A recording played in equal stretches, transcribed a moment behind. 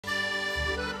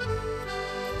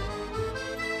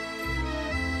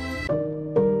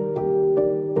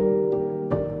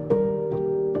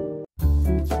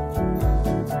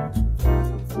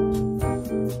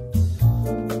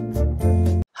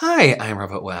Hi, I'm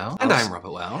Robert Welsh. And I'm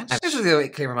Robert Welsh. And this is a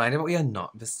weekly reminder that we are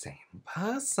not the same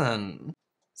person.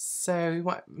 So,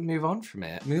 what? Move on from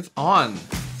it. Move on.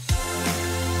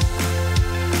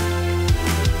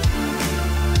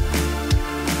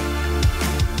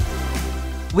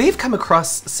 We've come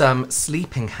across some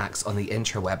sleeping hacks on the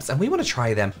interwebs and we want to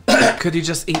try them. Could you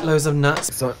just eat loads of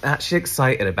nuts? So I'm actually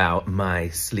excited about my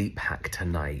sleep hack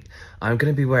tonight. I'm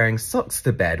going to be wearing socks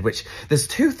to bed, which there's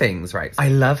two things, right? I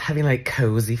love having like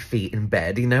cozy feet in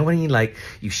bed. You know when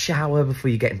you shower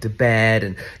before you get into bed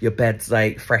and your bed's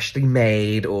like freshly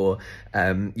made, or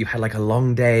you had like a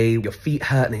long day, your feet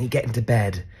hurt, and then you get into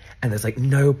bed and there's like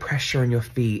no pressure on your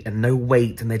feet and no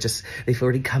weight, and they feel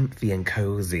really comfy and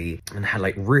cozy and had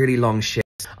like really long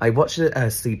shifts. I watched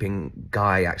a sleeping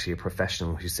guy, actually a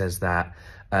professional, who says that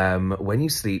when you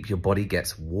sleep, your body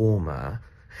gets warmer.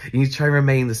 You need to try and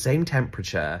remain the same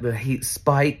temperature. The heat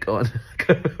spike on,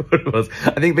 what it was.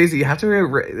 I think basically you have to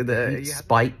remember the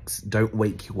spikes don't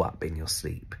wake you up in your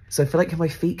sleep. So I feel like if my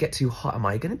feet get too hot, am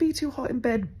I going to be too hot in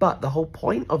bed? But the whole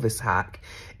point of this hack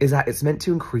is that it's meant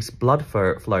to increase blood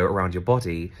flow around your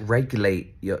body,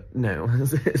 regulate your,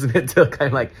 it's meant to kind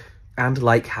of like, and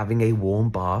like having a warm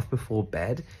bath before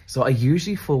bed. So I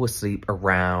usually fall asleep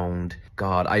around,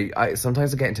 God, I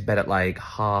sometimes I get into bed at like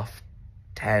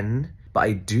 10:30. But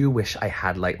I do wish I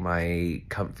had like my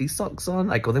comfy socks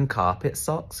on. I call them carpet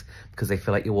socks because they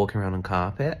feel like you're walking around on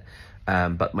carpet,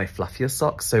 but my fluffier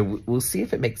socks. So we'll see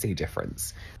if it makes any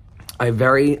difference. I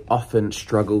very often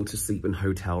struggle to sleep in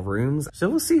hotel rooms. So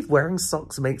we'll see if wearing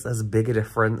socks makes as big a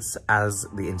difference as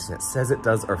the internet says it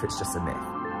does, or if it's just a myth.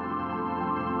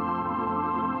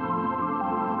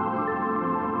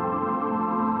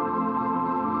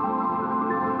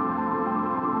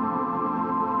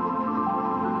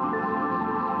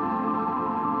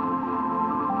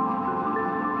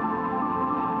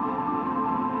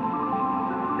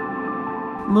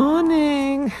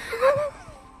 Morning!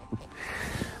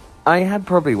 I had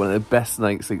probably one of the best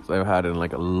night's sleeps I've had in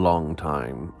like a long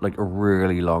time, like a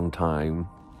really long time.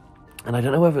 And I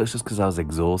don't know whether it was just because I was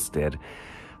exhausted,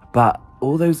 but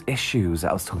all those issues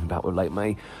that I was talking about with like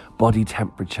my body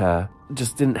temperature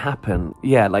just didn't happen.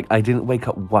 Yeah, like I didn't wake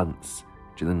up once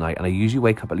during the night, and I usually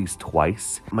wake up at least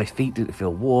twice. My feet didn't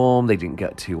feel warm, they didn't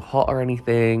get too hot or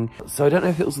anything. So I don't know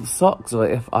if it was the socks or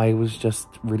if I was just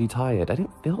really tired. I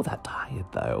didn't feel that tired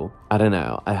though. I don't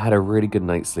know. I had a really good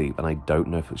night's sleep and I don't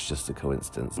know if it's just a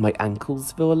coincidence. My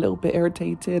ankles feel a little bit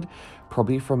irritated,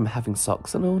 probably from having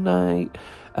socks on all night.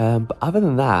 But other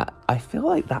than that, I feel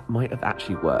like that might have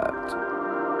actually worked.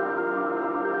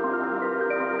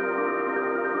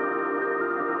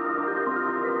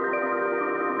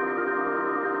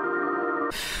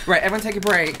 Right, everyone take a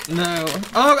break. No.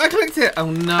 Oh, I clicked it.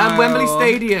 Oh no. And Wembley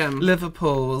Stadium.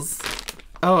 Liverpool's.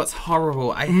 Oh, it's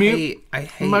horrible. I hate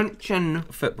Munchen.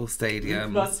 football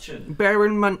stadiums.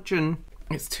 Baron Munchen.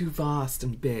 It's too vast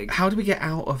and big. How do we get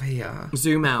out of here?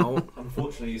 Zoom out.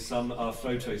 Unfortunately, some are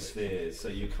photospheres, so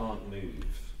you can't move.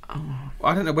 Oh,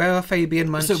 I don't know. Where are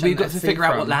Fabian Munchen? So we've got to figure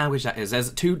out what language that is.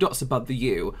 There's 2 dots above the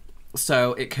U.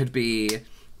 So it could be...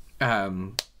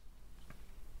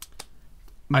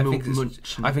 I think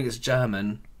it's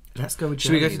German. Let's go with Germany. Germany.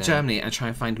 Should we go to Germany and try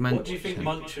and find Munchen? What do you think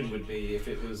Munchen would be if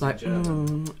it was like,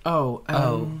 German?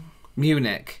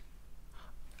 Munich.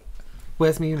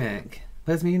 Where's Munich?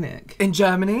 Where's Munich? In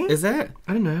Germany? Is it?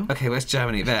 I don't know. Okay, where's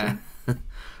Germany? There.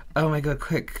 Oh my god,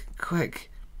 quick.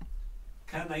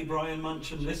 Can they Brian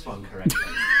Munchen this one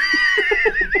correctly?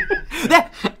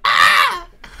 There! Ah!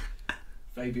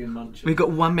 Fabian Munchen. We've got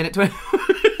 1 minute to...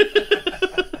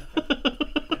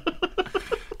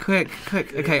 Quick.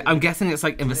 Okay, I'm guessing it's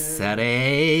like in the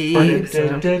city.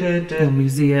 The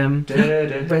museum.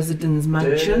 Residence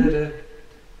Mansion.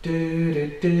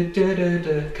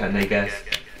 Can they guess?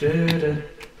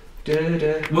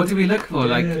 What do we look for?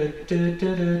 Like,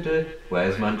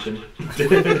 Where's Munchen?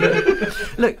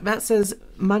 Look, that says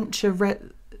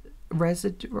Muncher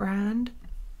Residrand.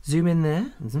 Zoom in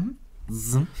there. Zoom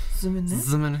in there.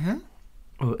 zoom in here.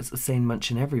 Oh, it's saying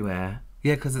Munchen everywhere.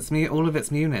 Yeah, because it's all of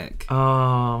it's Munich.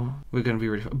 Oh. We're going to be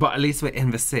really... But at least we're in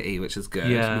the city, which is good.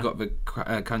 Yeah. We've got the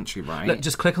country right. Look,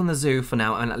 just click on the zoo for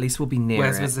now, and at least we'll be near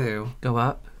Where's it. the zoo? Go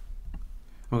up.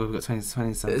 Oh, we've got 20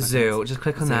 seconds. Zoo. Just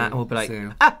click on that, and we'll be like...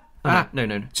 Zoo. Ah! Oh, no.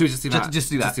 Should we just do that? Just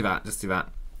do that. Just do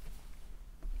that.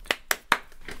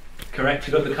 Correct,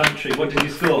 you got the country. What did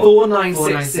you score?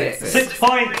 4966. 6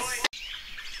 points!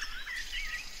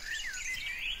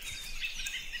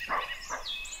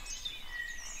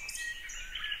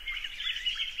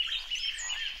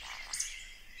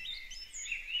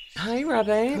 Hi,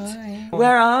 Rabbit. Hi.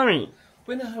 Where are we?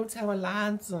 We're in a hotel in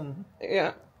London.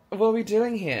 Yeah. What are we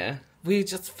doing here? We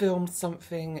just filmed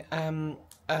something,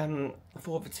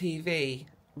 for the TV.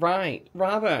 Right,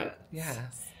 Robert.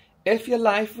 Yes. If your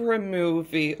life were a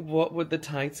movie, what would the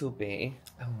title be?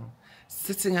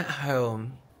 Sitting at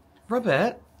home.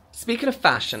 Robert, speaking of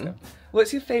fashion,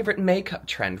 what's your favourite makeup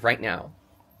trend right now?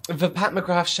 The Pat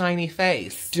McGrath shiny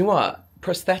face. Do you know what?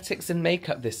 Prosthetics and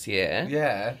makeup this year.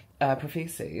 Yeah.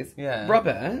 Prophecies. Yeah.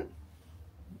 Robert,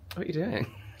 What are you doing?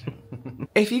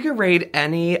 If you could rate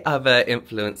any other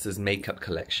influencer's makeup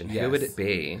collection, who would it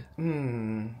be?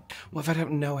 What if I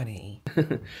don't know any?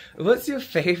 What's your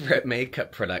favourite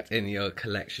makeup product in your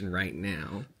collection right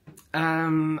now?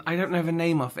 I don't know the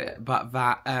name of it, but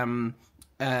that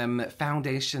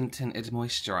foundation tinted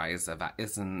moisturizer that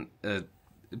isn't a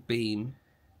beam.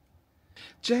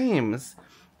 James,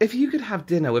 if you could have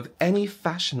dinner with any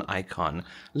fashion icon,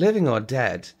 living or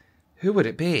dead, who would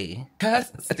it be?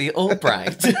 Kirsty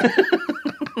Albright.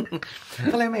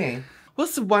 Follow me.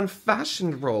 What's the one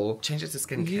fashion rule? Change it to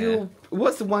skincare.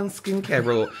 What's the one skincare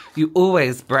rule you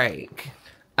always break?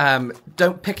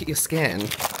 Don't pick at your skin.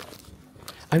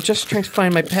 I'm just trying to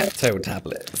find my Pepto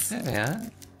tablets. There they are.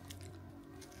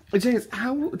 James,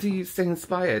 how do you stay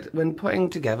inspired when putting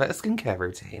together a skincare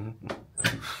routine?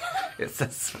 It's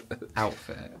this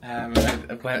outfit.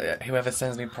 Whoever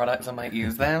sends me products, I might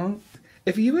use them.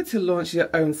 If you were to launch your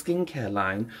own skincare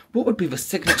line, what would be the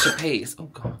signature piece? Oh,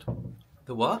 God.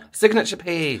 The what? Signature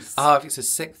piece. Oh, if it's a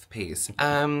sixth piece.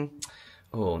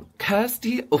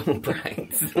 Kirsty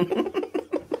Albright.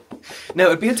 No,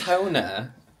 it'd be a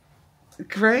toner.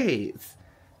 Great.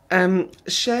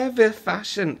 Share the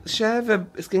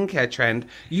skincare trend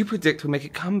you predict will make a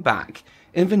comeback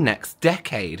in the next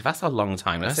decade. That's a long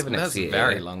time. Let's say the next year. That's a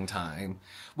very long time.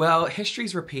 Well,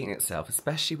 history's repeating itself,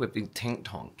 especially with the Tink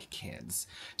Tonk kids.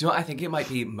 Do you know what? I think it might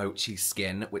be mochi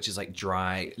skin, which is like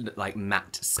dry, like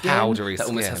matte skin. Powdery that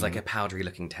almost skin. has like a powdery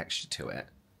looking texture to it.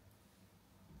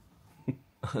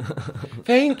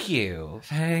 Thank you.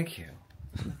 Thank you.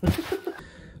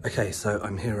 Okay, so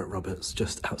I'm here at Robert's,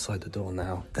 just outside the door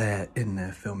now. They're in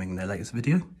there filming their latest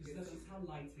video.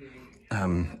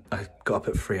 I got up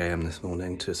at 3 AM this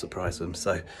morning to surprise them,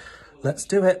 so let's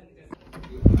do it.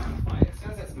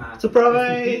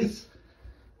 Surprise!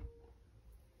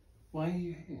 Why are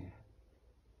you here?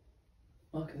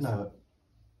 Okay, No,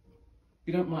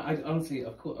 you don't mind. Honestly,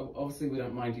 of course, obviously, we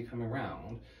don't mind you coming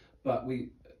round, but we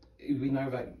know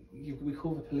that we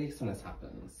call the police when this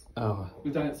happens. oh,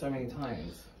 We've done it so many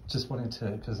times. just wanted to,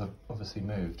 because I've obviously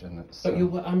moved and it's... But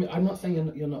I'm not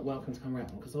saying you're not welcome to come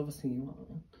around, because obviously you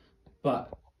are.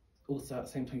 But also at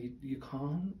the same time, you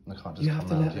can't. I can't just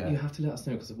come round, yeah. You have to let us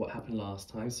know because of what happened last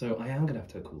time. So I am gonna have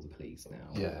to call the police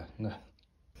now. Yeah, no.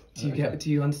 Do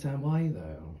you understand why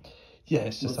though? Yeah,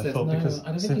 it's just Well, I thought no, because I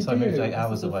don't think since you I moved do, 8 hours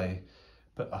because of- away,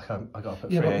 but I got up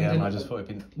at Yeah, 3 but we AM, I didn't- just thought it'd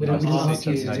be We nice haven't to asked see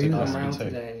you just to to come ask me round to.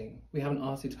 today. We haven't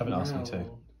asked you to come Haven't asked me round.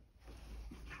 to.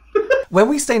 When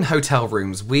we stay in hotel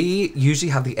rooms, we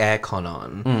usually have the aircon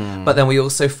on, but then we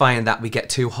also find that we get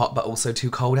too hot but also too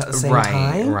cold at the same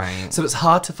time. Right. So it's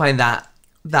hard to find that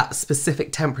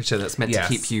specific temperature that's meant Yes.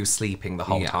 to keep you sleeping the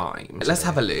whole Yeah. time. Let's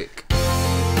have a look.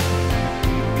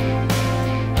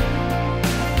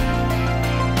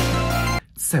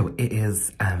 So it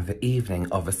is the evening,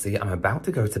 obviously. I'm about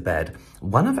to go to bed.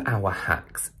 One of our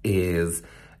hacks is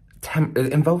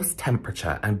it involves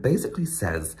temperature and basically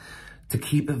says to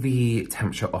keep the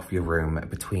temperature of your room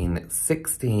between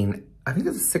 16, I think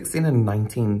it's 16 and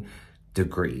 19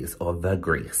 degrees or the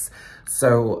grease.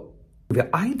 So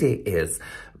the idea is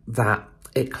that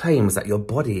it claims that your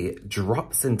body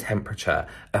drops in temperature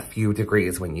a few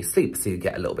degrees when you sleep, so you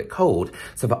get a little bit cold.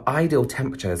 So the ideal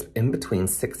temperature is in between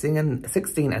 16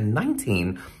 and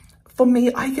 19. For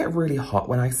me, I get really hot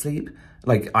when I sleep.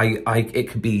 Like, it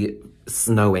could be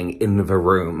snowing in the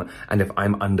room, and if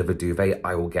I'm under the duvet,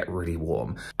 I will get really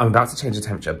warm. I'm about to change the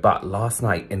temperature, but last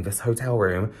night in this hotel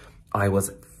room, I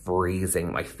was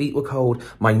freezing. My feet were cold.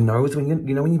 My nose, when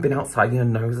you know when you've been outside, your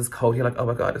nose is cold. You're like, oh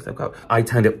my God, it's so cold. I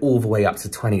turned it all the way up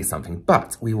to 20 something,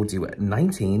 but we will do it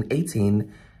 19,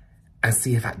 18, and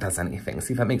see if that does anything.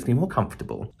 See if that makes me more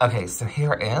comfortable. Okay, so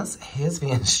here it is. Here's the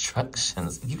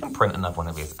instructions. You can print another one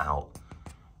of these out.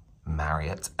 Marry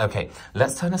it. Okay,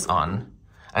 let's turn this on.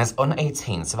 And it's on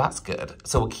 18, so that's good.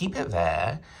 So we'll keep it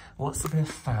there. What's the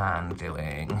fan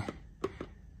doing?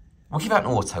 We'll keep it on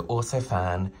auto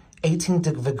fan. 18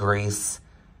 degrees,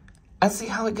 and see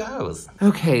how it goes.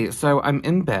 Okay, so I'm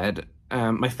in bed.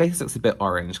 My face looks a bit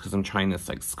orange because I'm trying this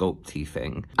like sculpty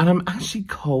thing. And I'm actually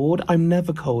cold. I'm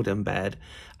never cold in bed.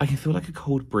 I can feel like a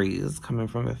cold breeze coming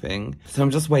from the thing. So I'm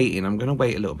just waiting. I'm gonna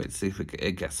wait a little bit to see if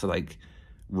it gets to like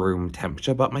room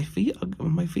temperature, but my feet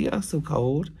are so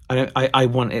cold. I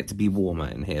want it to be warmer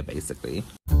in here, basically.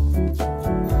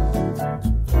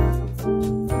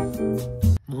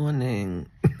 Morning.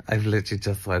 I've literally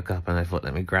just woke up and I thought,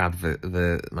 let me grab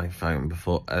my phone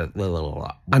before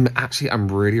I'm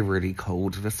really, really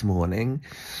cold this morning.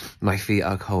 My feet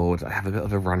are cold. I have a bit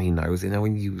of a runny nose. You know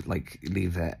when you like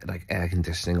leave it like air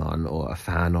conditioning on or a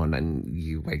fan on and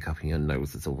you wake up and your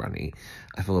nose is all runny?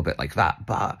 I feel a bit like that,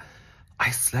 but I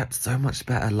slept so much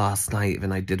better last night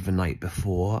than I did the night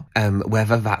before.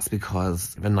 Whether that's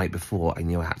because the night before I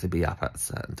knew I had to be up at a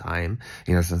certain time.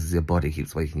 You know, sometimes your body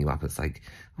keeps waking you up. It's like,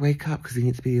 wake up because you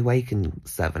need to be awake in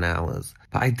 7 hours.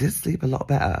 But I did sleep a lot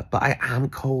better, but I am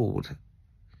cold.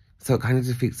 So it kind of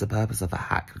defeats the purpose of a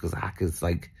hack, because a hack is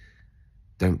like,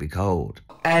 don't be cold.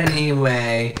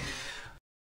 Anyway,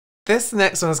 this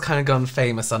next one has kind of gone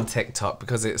famous on TikTok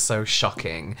because it's so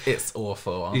shocking. It's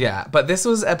awful. Yeah, but this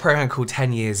was a program called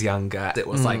 10 Years Younger. It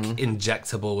was like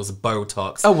injectables,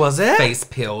 Botox. Oh, was it? Face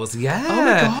pills, yeah. Oh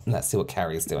my God. Let's see what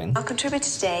Carrie's doing. Our contributor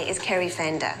today is Kerry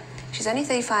Fender. She's only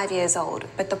 35 years old,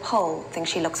 but the poll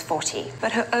thinks she looks 40.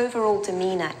 But her overall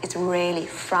demeanour is really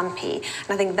frumpy, and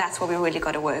I think that's what we really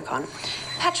got to work on.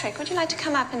 Patrick, would you like to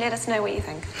come up and let us know what you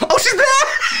think? Oh, she's there!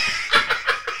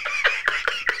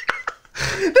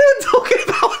 They were talking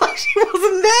about like she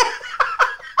wasn't there.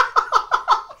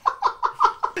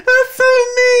 That's so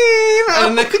mean.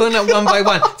 And they're calling it one by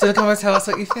one. So come and tell us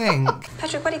what you think.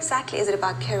 Patrick, what exactly is it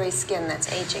about Kerry's skin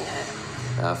that's aging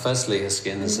her? Firstly, her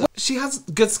skin is... She has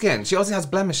good skin. She also has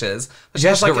blemishes. But she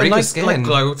Yeah, has she's like got really a good nice skin. like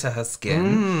glow to her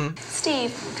skin.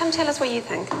 Steve, come tell us what you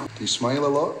think. Do you smile a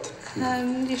lot?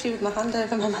 Usually with my hand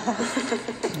over my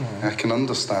mouth. I can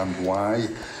understand why.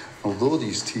 Although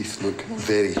these teeth look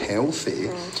very healthy,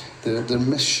 they're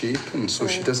misshapen, so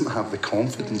she doesn't have the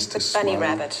confidence to smile. Bunny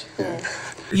rabbit. Yeah.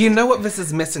 You know what this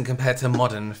is missing compared to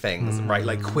modern things, right?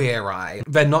 Like Queer Eye.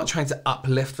 They're not trying to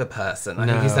uplift the person. I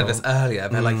think you said this earlier.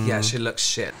 They're like, yeah, she looks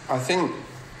shit. I think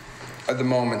at the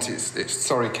moment it's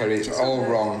sorry, Kerry, it's all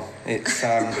wrong.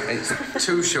 It's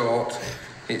too short.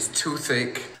 It's too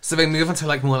thick. So they move on to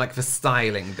like more like the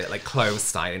styling bit, like clothes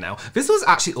styling now. This was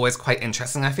actually always quite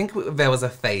interesting. I think there was a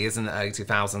phase in the early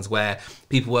 2000s where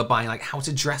people were buying like how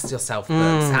to dress yourself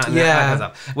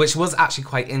books, which was actually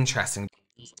quite interesting.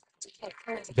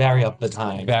 Very up the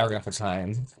time. Very up the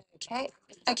time.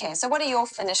 Okay, so what are your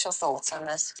initial thoughts on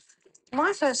this?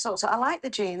 My first thoughts are, I like the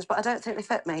jeans, but I don't think they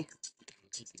fit me.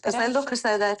 Because they look as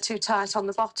though they're too tight on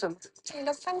the bottom. They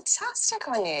look fantastic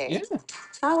on you. Yeah.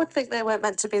 I would think they weren't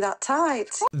meant to be that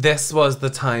tight. This was the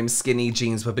time skinny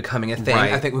jeans were becoming a thing.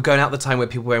 Right. I think we're going out the time where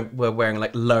people were wearing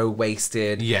like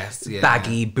low-waisted,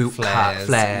 baggy boot cut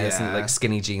flares and like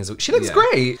skinny jeans. She looks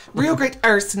great. Real great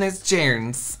arse in those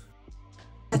jeans.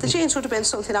 The jeans would have been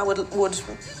something I would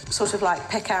sort of like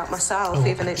pick out myself,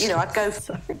 even if, you know, I'd go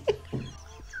for...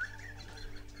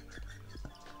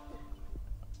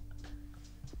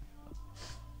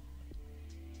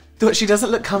 She doesn't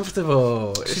look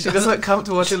comfortable. She doesn't look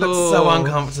comfortable. She looks so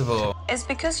uncomfortable. It's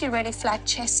because you're really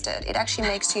flat-chested. It actually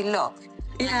makes you look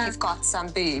like you've got some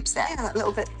boobs there. Yeah, a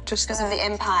little bit just because of the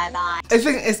empire line. I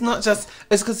think it's not just,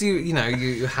 it's because you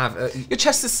have, your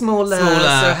chest is smaller.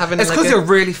 So having it's because you're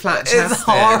really flat chested. It's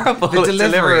horrible. The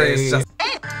delivery is just...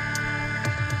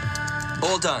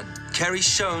 All done. Kerry's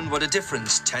shown what a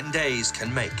difference 10 days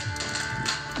can make.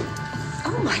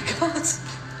 Oh my God.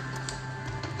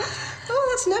 Oh,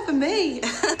 that's never me.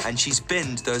 And she's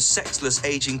binned those sexless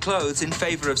aging clothes in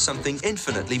favour of something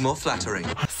infinitely more flattering.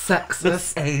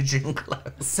 Sexless aging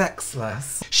clothes.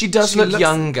 Sexless. She does look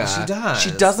younger. She does.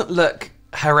 She doesn't look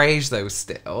her age though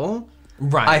still.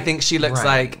 Right. I think she looks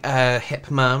like a hip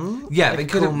mum. Yeah, like they a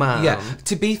could cool have. mum. Yeah.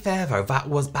 To be fair though, that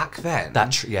was back then.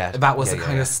 That was the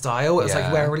kind of style. It was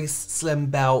like wear a really slim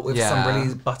belt with some Yeah.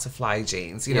 really butterfly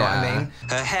jeans. You know what I mean?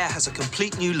 Her hair has a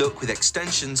complete new look with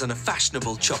extensions and a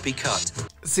fashionable choppy cut.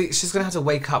 See, she's gonna have to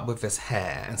wake up with this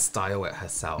hair and style it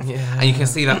herself. Yeah. And you can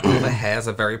see that all the hairs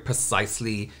are very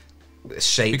precisely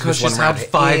shaped. Because she's had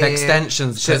 5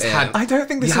 extensions. She's had. I don't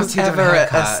think this was ever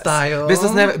a style. This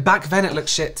was never. Back then, it looked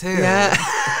shit too. Yeah.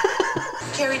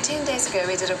 Kerry, 10 days ago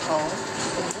we did a poll,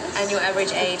 and your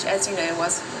average age, as you know,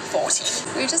 was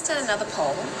 40. We've just done another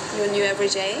poll. Your new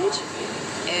average age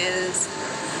is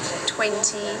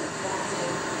 28.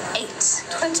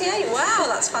 28, wow,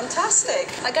 that's fantastic.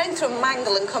 Like going through a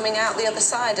mangle and coming out the other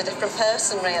side a different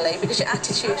person, really, because your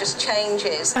attitude just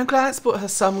changes. I'm glad it's brought her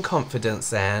some confidence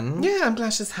then. Yeah, I'm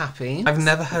glad she's happy. I've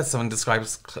never heard someone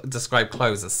describe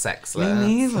clothes as sexless.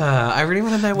 Me neither. I really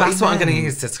want to know what That's what I'm going to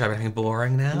use to describe anything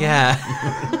boring now. Yeah.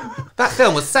 That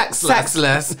film was sexless.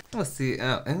 Sexless. We'll see.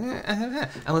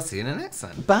 And we'll see you in the next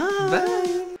one. Bye.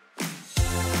 Bye.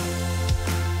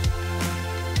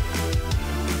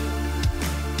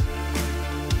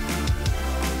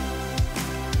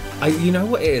 You know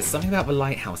what it is? Something about the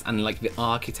lighthouse and like the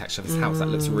architecture of this house that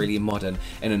looks really modern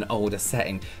in an older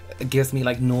setting. It gives me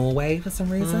like Norway for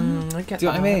some reason. I get Do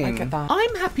you know what I mean? I get that.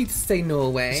 I'm happy to say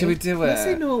Norway. Should we do it? Let's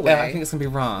say Norway. Yeah, I think it's gonna be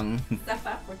wrong. South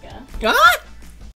Africa. Ah!